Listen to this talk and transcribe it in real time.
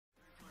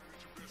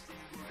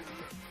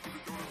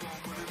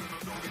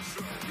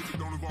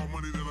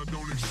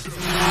What's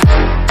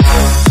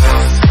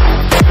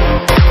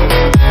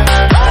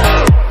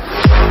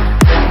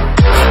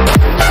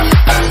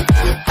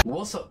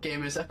up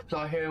gamers,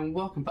 Ecoply here and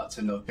welcome back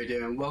to another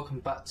video and welcome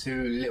back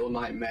to Little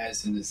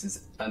Nightmares, and this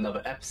is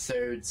another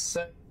episode.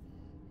 So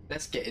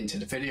let's get into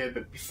the video,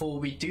 but before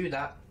we do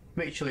that,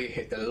 make sure you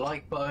hit the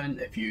like button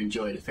if you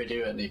enjoyed the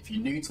video, and if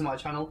you're new to my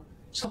channel,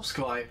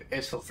 subscribe,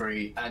 it's for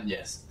free. And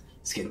yes,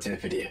 let's get into the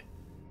video.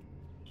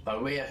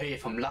 We are here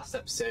from last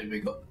episode.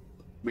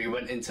 We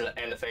went into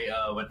the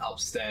elevator, went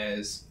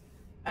upstairs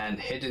and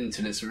hid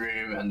into this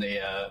room, and the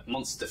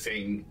monster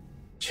thing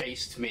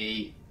chased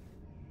me,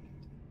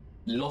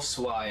 lost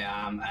where I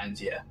am, and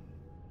yeah,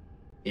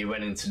 he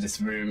went into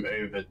this room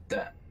over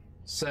there.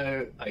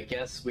 So I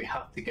guess we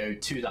have to go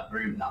to that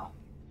room now.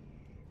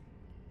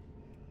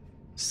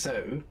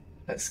 So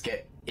let's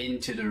get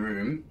into the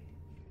room.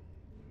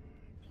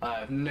 I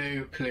have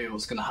no clue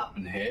what's gonna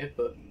happen here,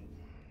 but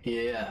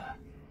yeah.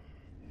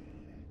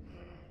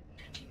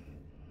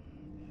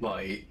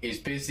 Right, he's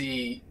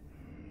busy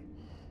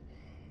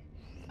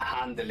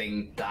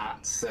handling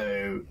that,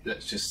 so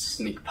let's just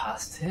sneak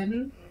past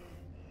him.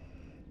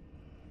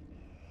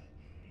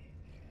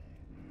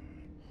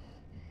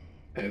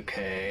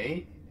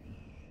 Okay.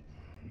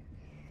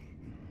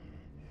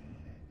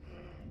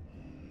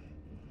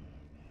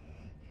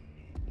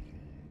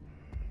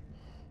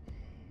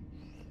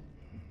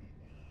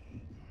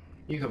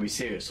 You gotta be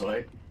serious,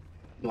 right?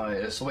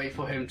 Right, let's wait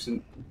for him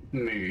to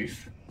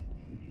move.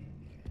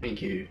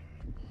 Thank you.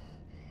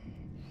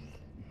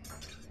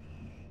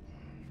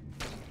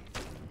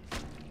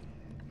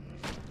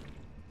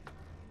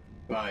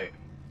 Right.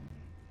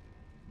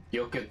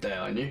 You're good there,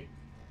 aren't you?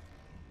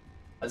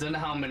 I don't know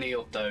how many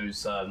of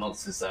those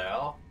monsters there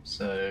are,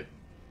 so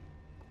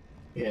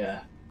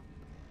yeah.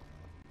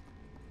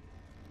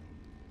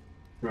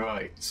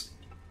 Right.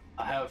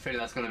 I have a feeling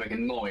that's going to make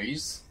a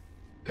noise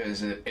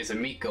because it's a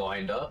meat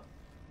grinder.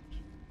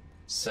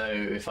 So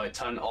if I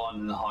turn it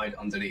on and hide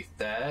underneath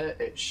there,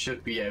 it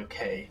should be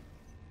okay.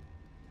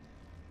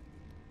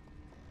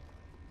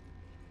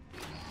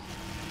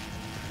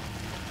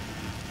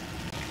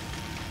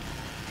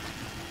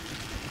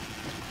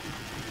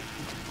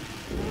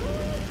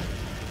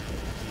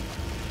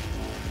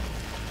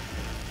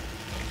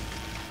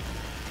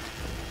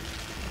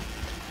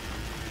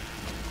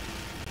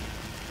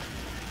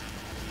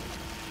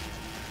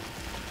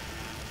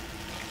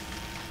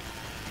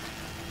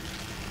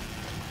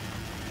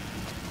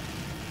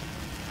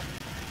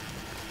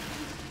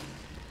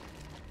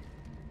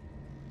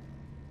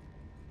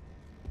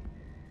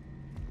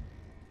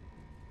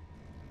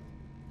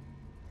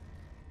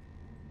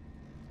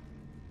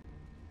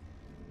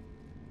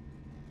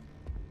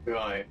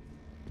 Right.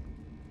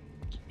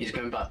 He's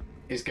going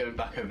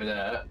back over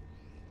there.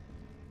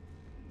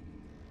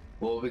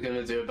 What are we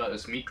gonna do about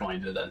this meat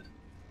grinder then?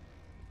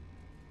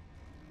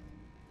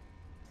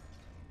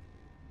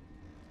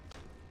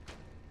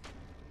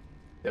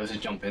 There was a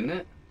jump in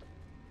it.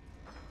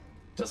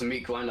 Does the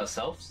meat grind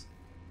ourselves?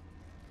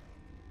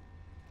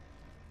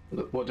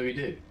 What do we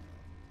do?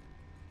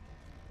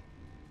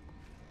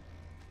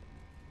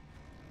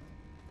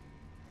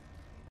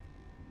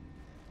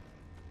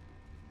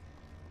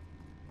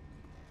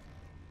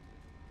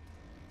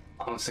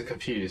 I'm so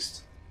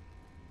confused.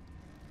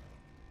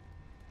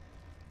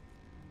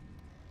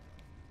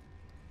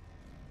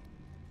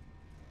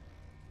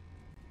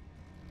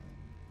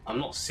 I'm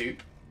not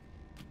soup.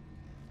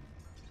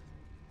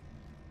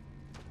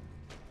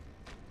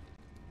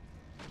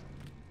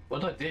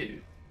 What did I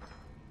do?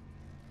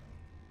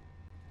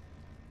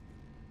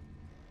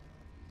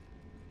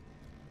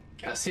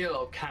 I see a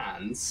lot of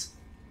cans.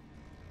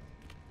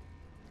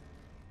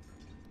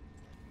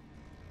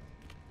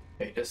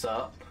 Pick this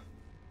up.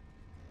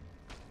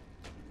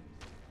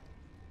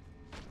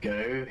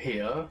 Go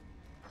here,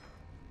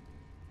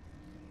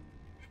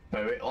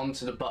 throw it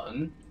onto the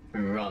button,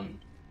 and run.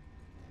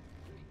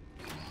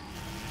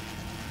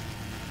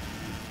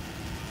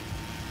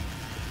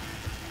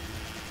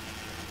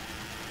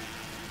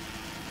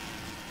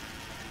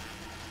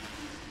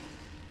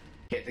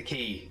 Get the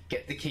key,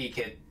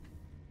 kid.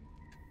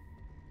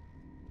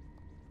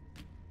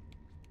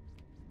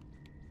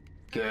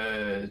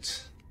 Good.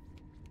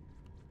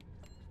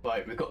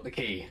 Right, we got the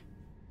key.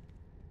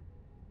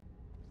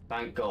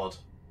 Thank God.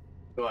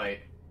 Right.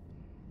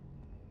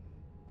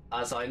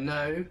 As I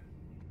know,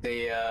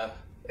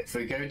 if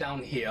we go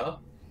down here,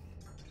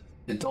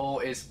 the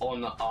door is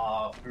on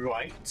our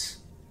right.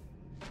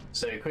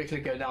 So quickly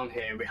go down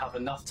here. We have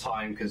enough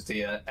time because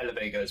the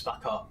elevator goes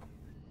back up.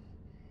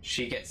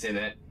 She gets in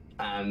it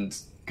and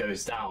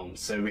goes down.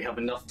 So we have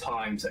enough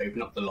time to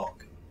open up the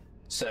lock.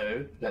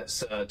 So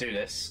let's do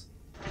this.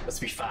 Let's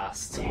be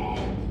fast.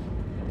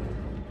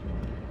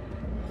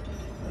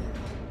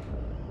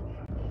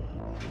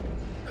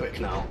 Quick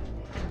now.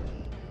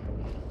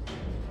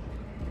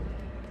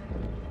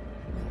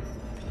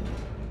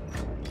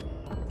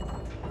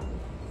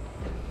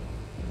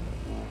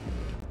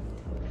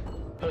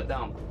 Put it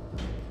down.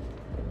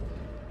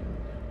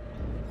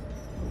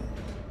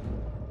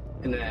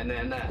 In there, in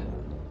there, in there.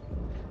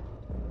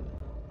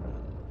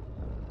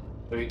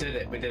 We did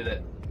it, we did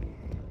it.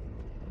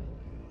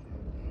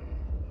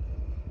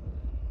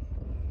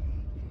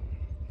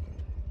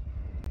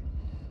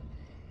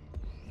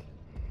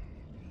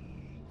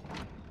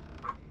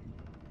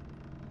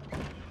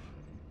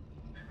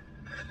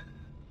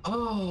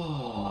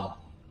 Oh,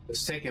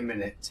 let's take a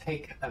minute.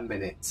 Take a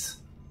minute.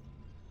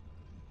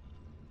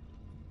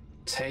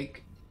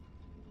 Take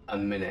a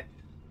minute.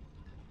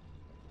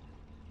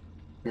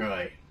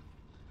 Right.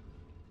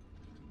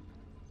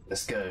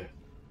 Let's go.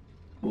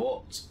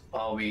 What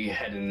are we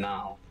heading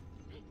now?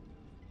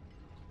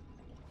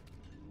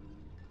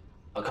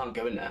 I can't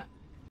go in there.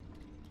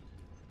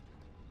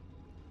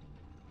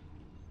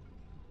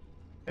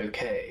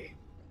 Okay.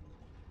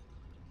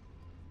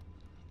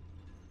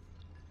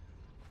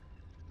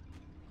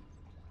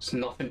 It's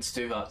nothing to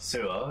do with that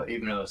sewer,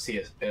 even though I see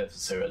a bit of a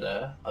sewer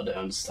there. I don't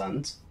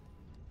understand.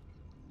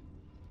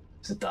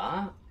 Is it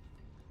that?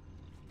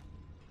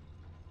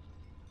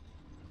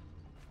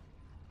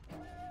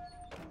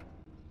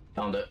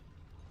 Found it.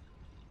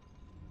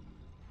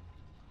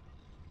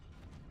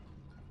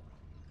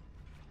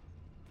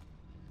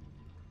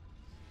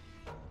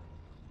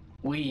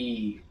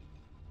 Wee.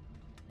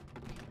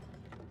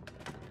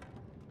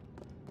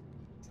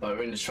 Oh,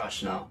 we're in the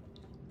trash now.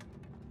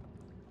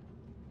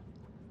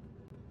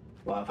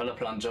 Well, I've had a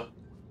plunger.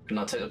 Can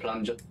I take the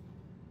plunger?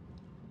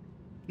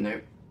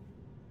 Nope.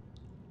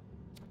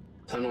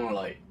 Turn on the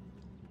light.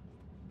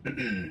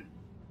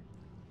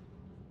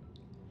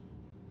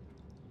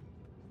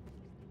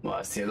 Well,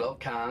 I see a lot of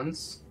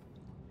cans.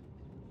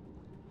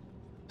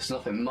 There's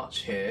nothing much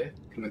here.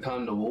 Can we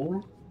climb the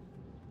wall?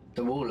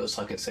 The wall looks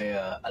like it's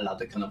a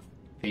ladder kind of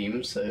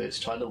theme, so let's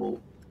try the wall.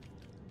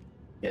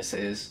 Yes,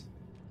 it is.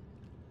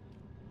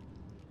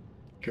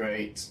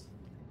 Great.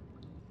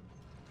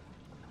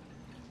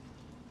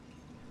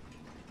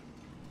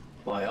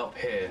 Right, up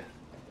here.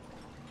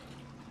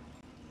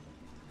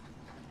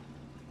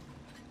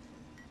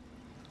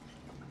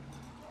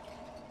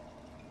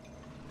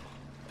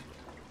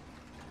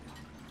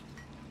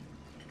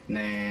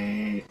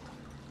 Nay.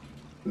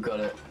 We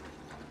got it.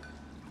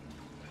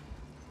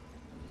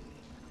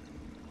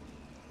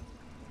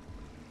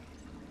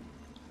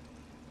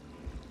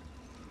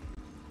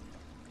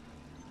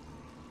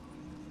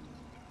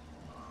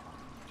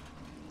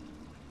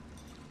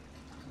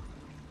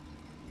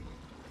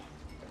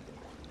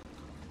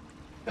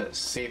 Let's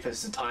see if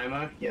it's the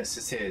timer. Yes,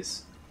 it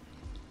is.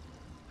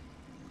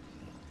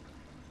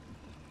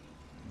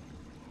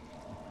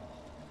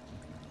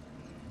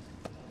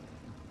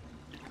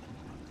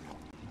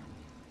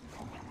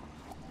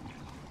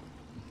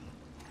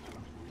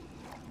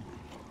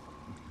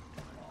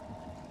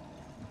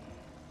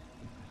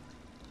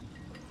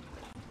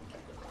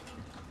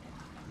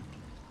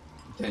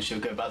 Then she'll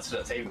go back to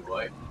that table,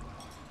 right?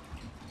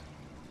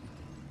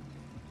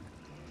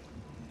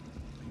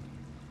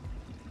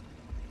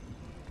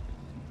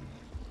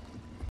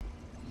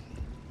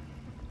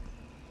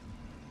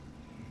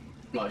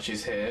 Right,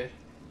 she's here.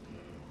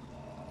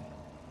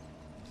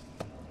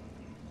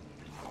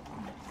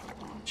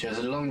 She has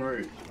a long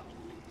route.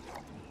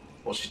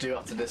 What's she do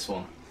after this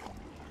one?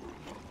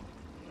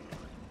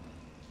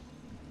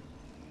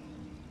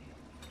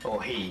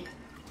 Or he.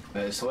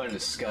 It's wearing a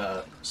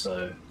skirt,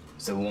 so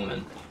it's a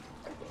woman.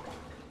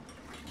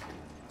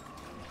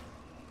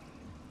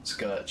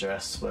 Skirt,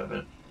 dress,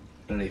 whatever,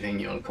 anything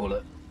you want to call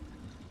it.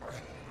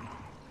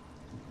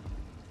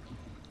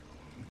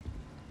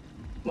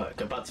 Right,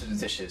 go back to the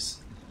dishes.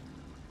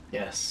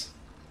 Yes.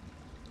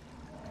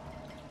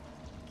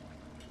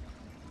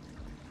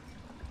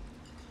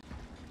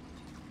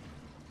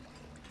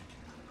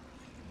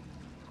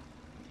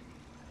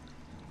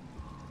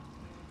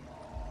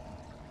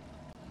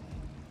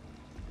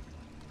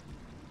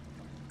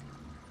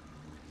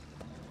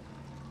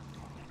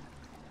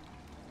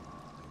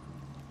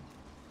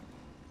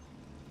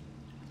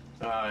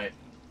 Alright.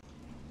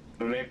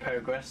 We made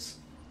progress.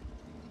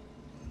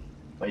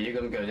 Well, you're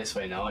gonna go this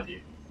way now, aren't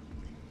you?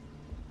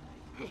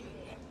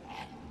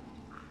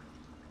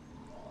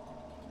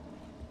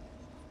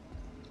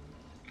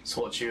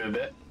 Swatch you a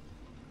bit.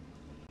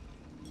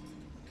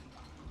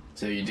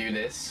 So you do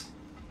this.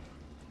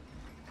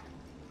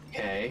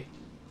 Okay.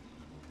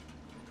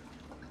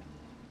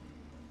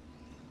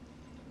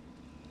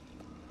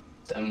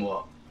 Then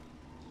what?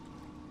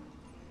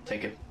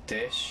 Take a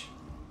dish.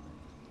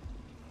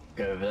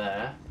 Go over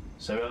there.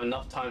 So we have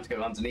enough time to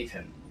go underneath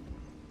him.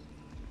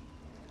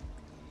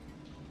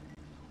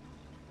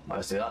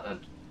 Let's do that then.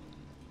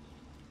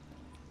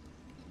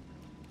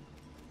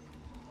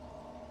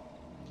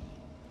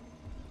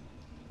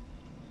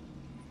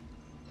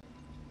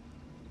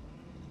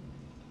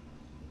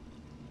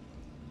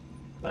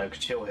 I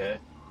could chill here.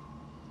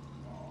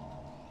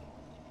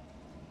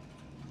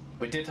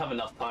 We did have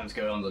enough time to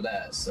go under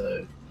there,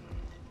 so...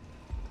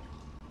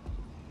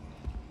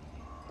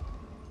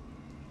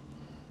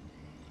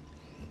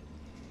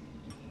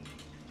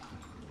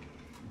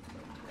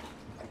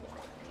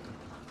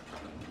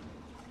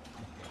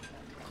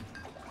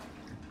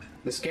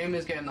 This game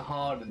is getting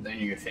harder than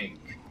you think.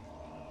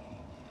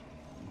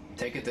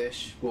 Take a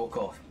dish, walk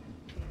off.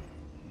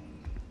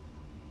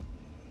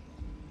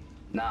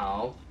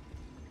 Now,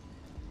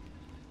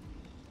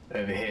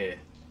 over here.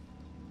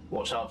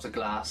 Watch out for the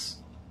glass.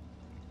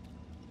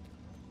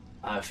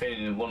 I have a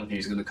feeling one of you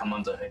is going to come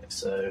under here,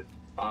 so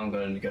I'm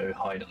going to go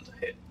hide under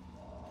here.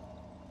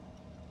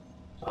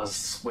 A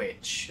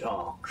switch.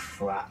 Oh,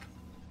 crap.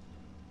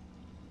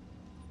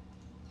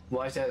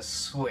 Why is there a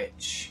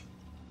switch?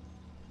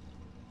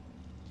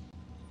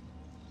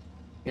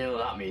 You know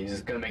what that means?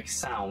 It's going to make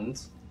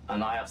sound,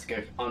 and I have to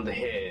go under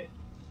here,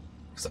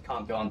 because I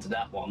can't go under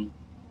that one.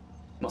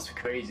 Must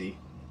be crazy.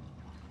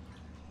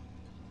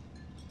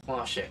 Well,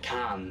 actually, I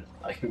can.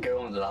 I can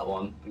go under that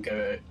one and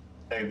go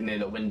over near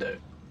the window.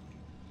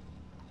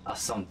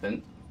 That's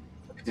something.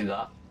 I could do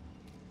that.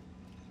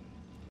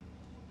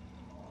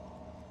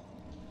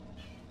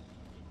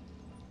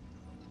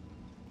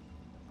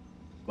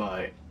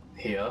 Right,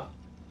 here.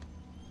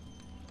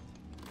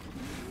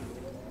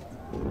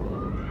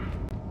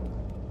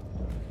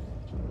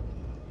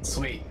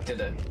 Sweet,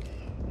 did it.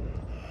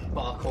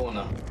 Far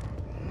corner.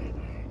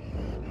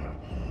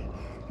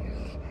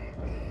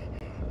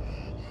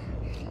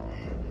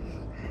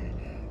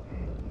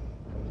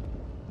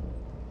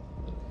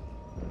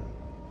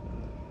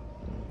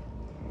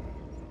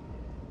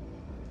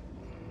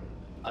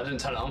 I didn't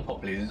turn it on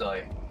properly, did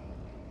I?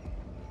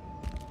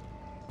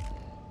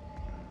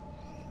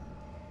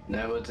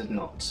 No, I did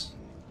not.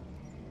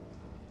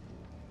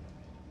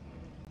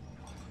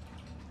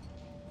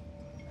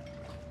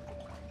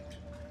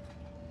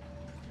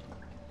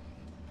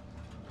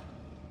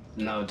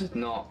 No, I did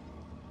not.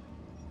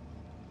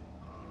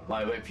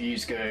 Right, wait for you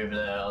to go over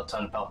there, I'll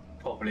turn it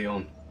properly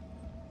on.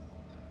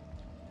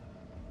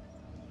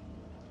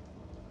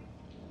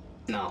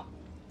 No.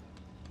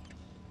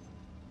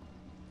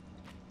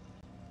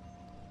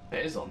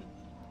 It is on.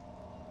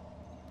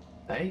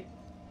 Hey?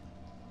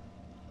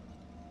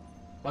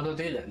 What do I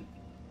do then?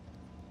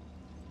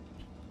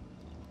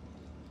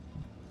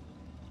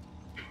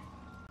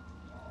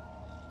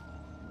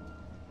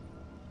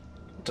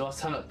 Do I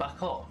turn it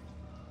back off?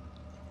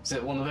 Is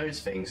it one of those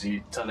things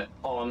you turn it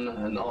on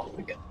and off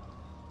again?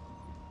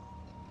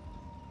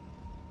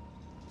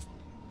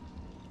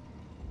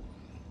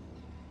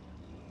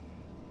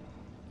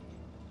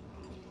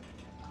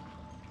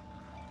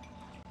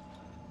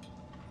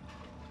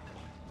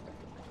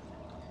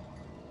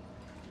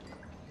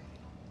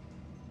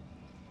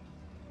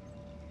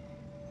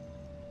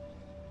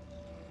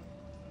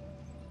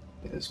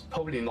 It's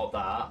probably not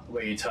that,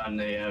 where you turn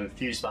the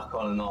fuse back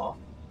on and off.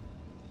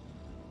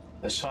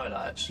 Let's try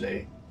that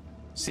actually.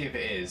 See if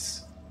it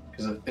is,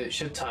 because it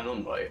should turn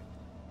on, right?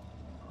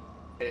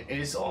 It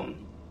is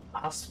on. It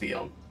has to be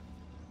on.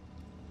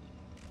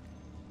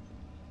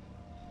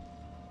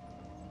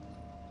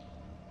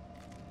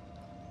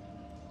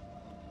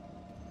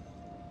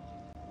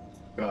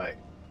 Right.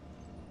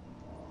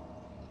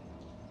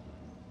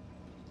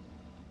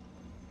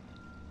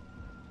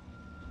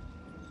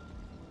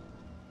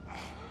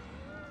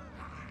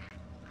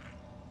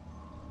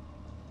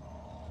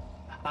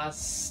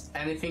 Has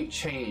anything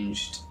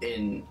changed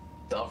in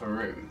the other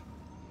room?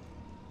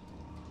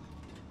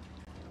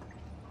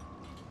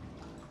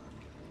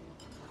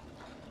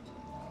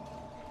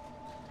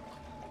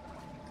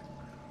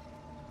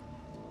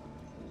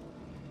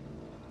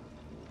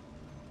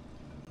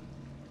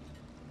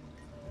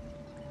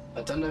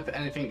 I don't know if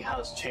anything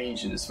has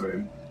changed in this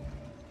room.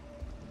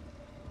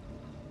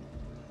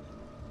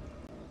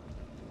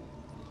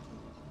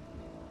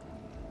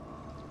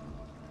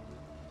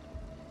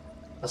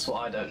 That's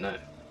what I don't know.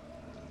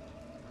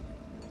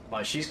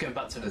 Right, she's going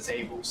back to the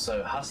table, so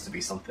it has to be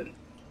something.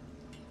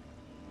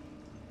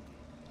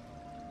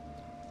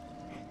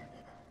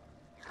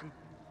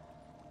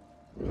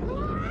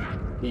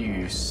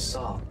 You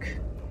suck.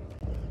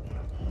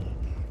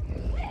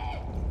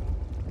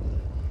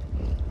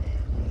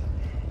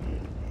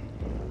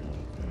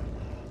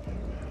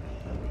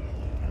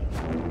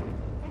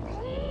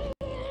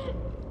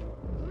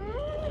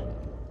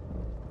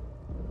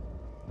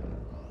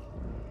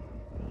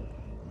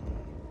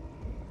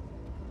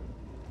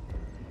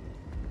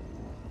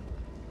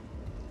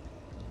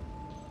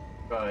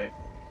 Right.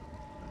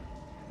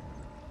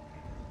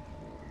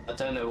 I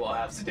don't know what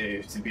I have to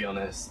do, to be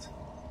honest.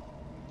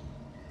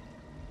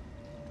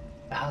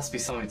 There has to be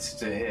something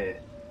to do here.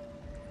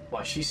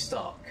 Why, she's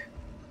stuck.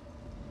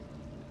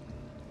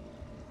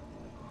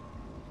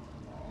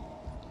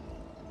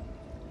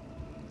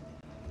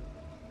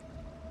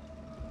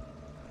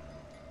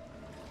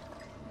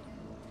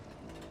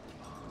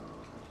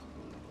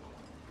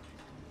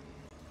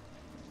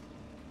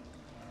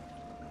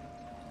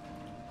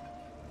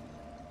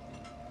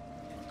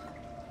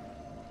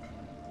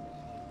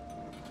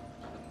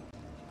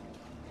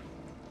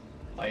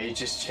 Are you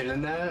just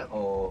chilling there,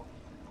 or...?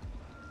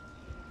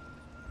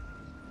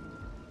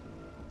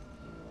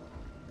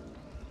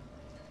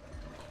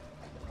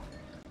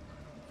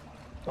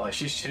 Right,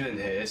 she's chilling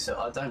here, so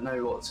I don't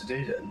know what to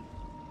do then.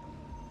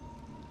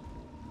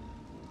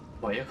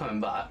 Well, you're coming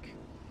back.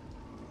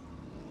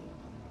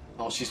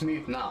 Oh, she's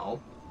moved now.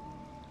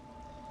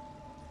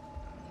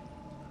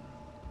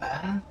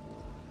 Where?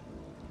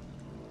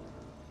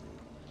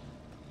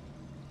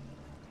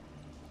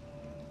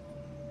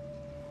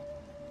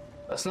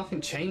 There's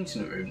nothing changed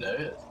in the room though.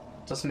 It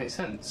doesn't make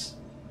sense.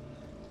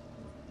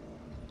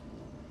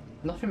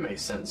 Nothing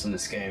makes sense in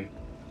this game.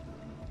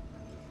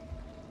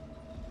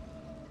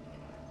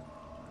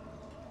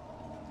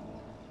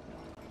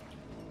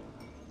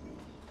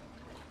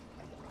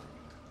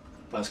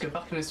 Let's go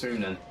back in this room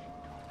then.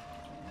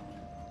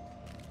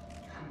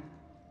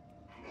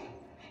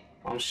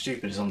 I'm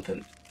stupid or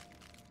something.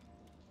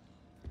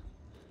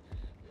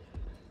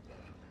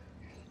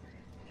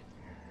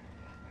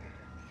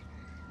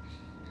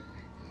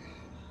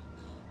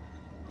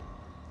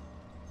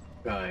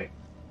 Right.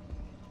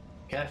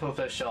 Careful of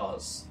those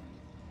shards.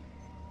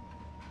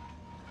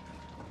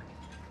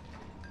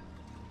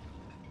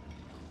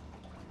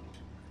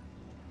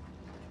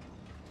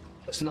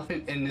 There's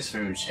nothing in this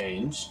room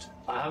changed.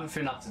 I haven't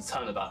been able to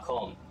turn it back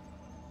on.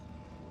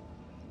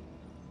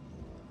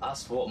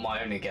 That's what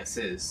my only guess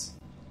is.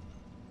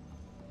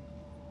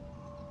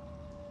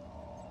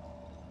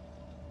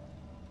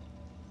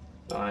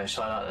 Alright,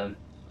 try that then.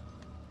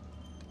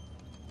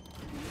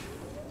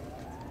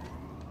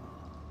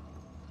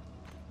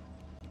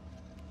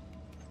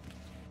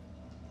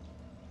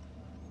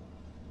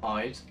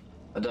 Hide.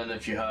 I don't know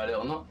if you heard it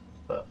or not,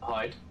 but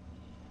hide.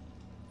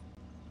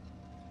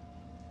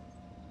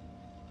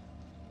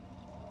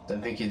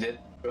 Don't think you did.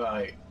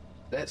 Right.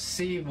 Let's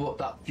see what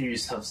that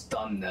fuse has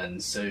done then.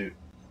 So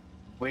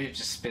we've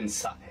just been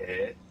sat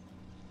here.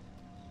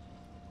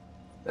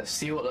 Let's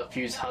see what that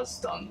fuse has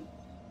done.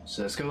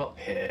 So let's go up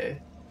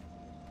here.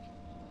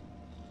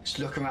 Just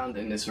look around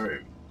in this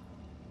room.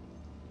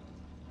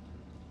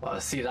 Well, I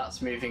see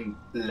that's moving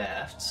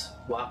left.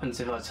 What happens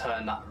if I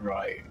turn that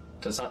right?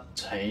 Does that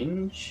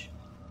change?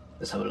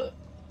 Let's have a look.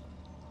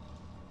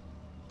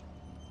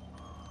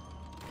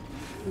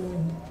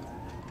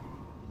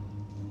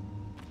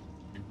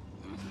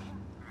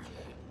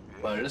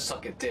 Well, it looks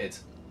like it did.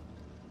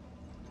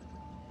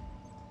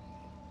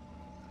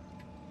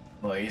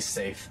 Well, he's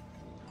safe.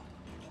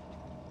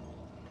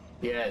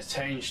 Yeah, it's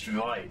changed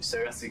right, so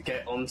we have to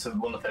get onto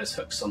one of those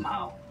hooks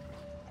somehow.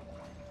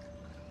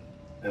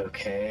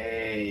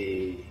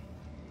 Okay.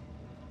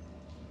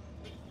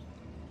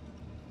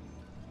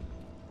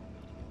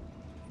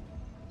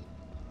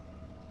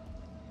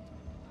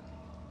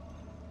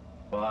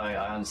 Right,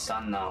 I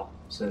understand now.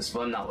 So let's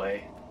run that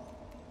way.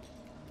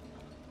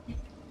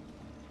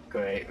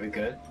 Great, we're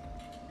good.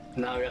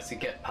 Now we have to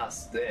get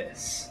past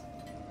this.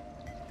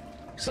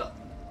 So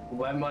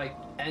when I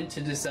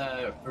entered this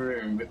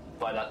room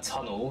by that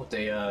tunnel,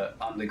 the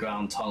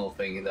underground tunnel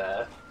thing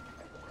there,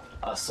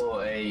 I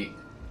saw a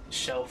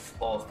shelf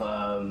of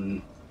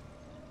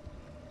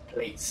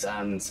plates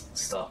and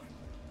stuff.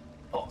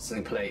 Pots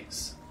and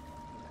plates.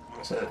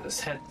 So let's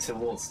head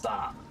towards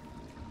that.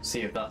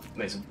 See if that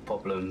makes a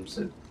problem.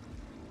 So,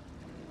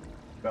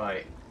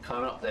 right,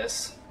 climb up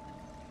this.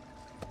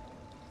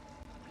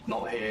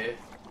 Not here.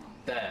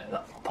 There,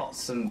 that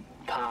pots and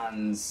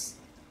pans,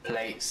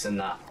 plates and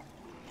that.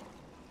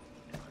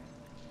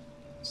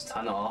 Let's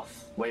turn it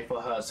off. Wait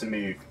for her to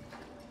move.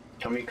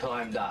 Can we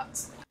climb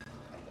that?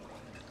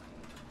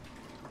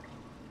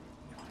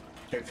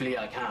 Hopefully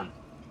I can.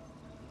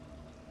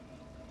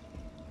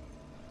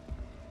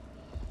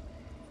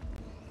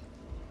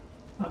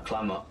 I'll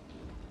climb up.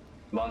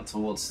 Run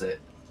towards it.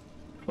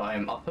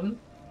 Climb up them?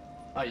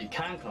 Oh, you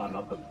can climb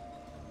up them.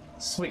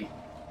 Sweet.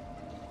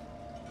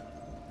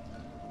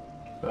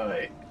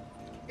 Right.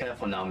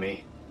 Careful now,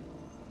 me.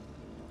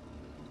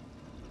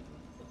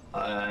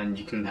 And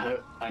you can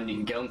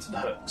get onto the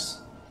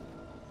hooks.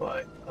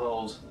 Right,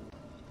 hold.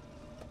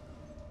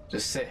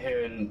 Just sit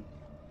here and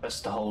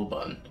press the hold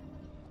button.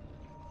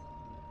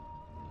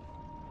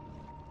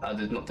 I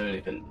did not do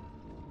anything.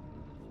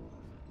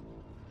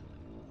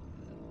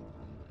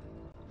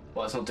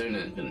 Well, it's not doing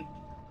anything.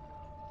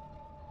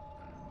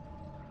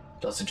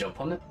 Does it jump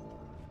on it?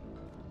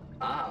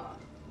 Ah.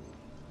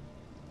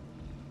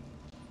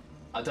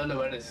 I don't know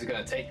where this is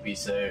going to take me,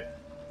 so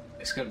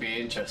it's going to be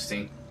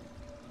interesting.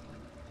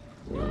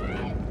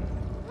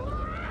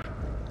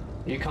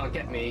 You can't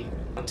get me.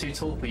 I'm too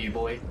tall for you,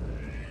 boy.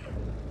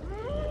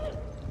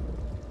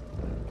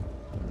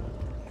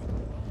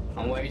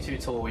 I'm way too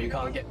tall. You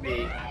can't get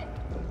me.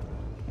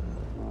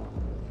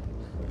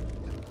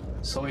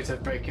 Sorry to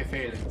break your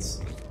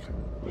feelings.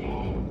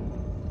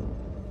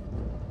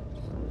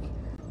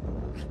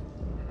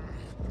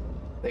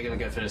 They're gonna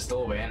go through this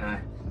doorway, ain't they?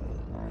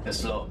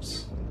 It's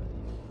locked.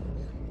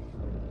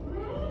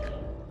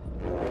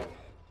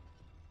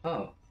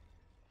 Oh.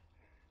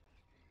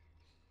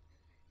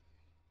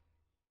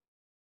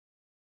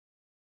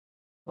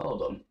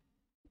 Hold on.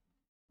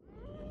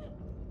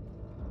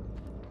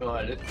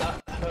 Right,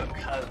 that hook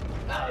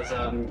has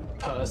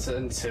put us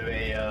into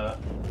a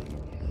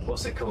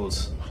what's it called?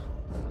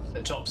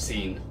 A drop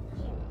scene.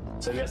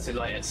 So we have to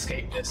like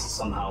escape this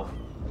somehow.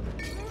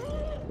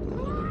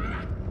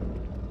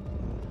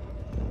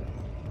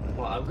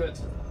 Well, I'm good.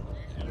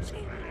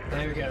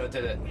 There we go, I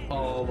did it.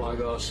 Oh my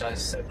gosh,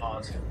 that's so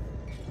hard.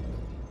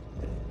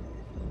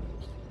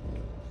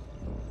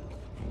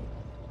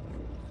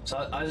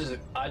 So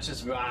I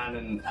just ran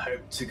and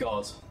hoped to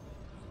God.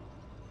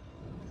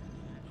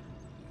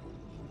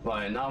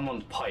 Right, now I'm on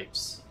the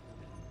pipes.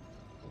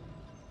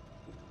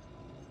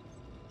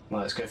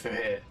 Right, let's go through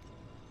here.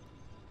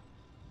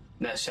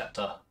 Next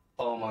chapter.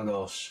 Oh my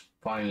gosh,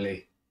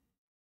 finally.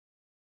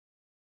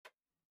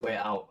 We're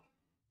out.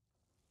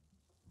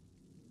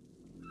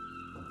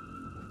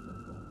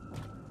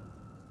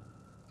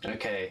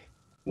 Okay,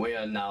 we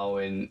are now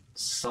in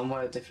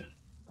somewhere different.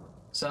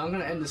 So I'm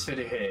going to end this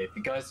video here. If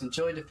you guys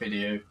enjoyed the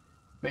video,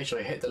 make sure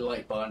you hit the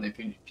like button. If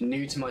you're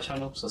new to my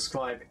channel,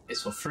 subscribe.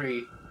 It's for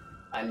free.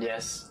 And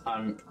yes,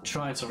 I'm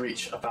trying to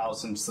reach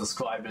 1,000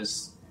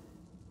 subscribers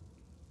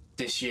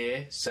this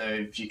year. So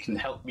if you can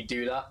help me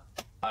do that,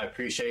 I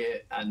appreciate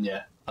it. And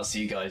yeah, I'll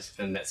see you guys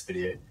in the next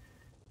video.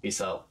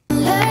 Peace out.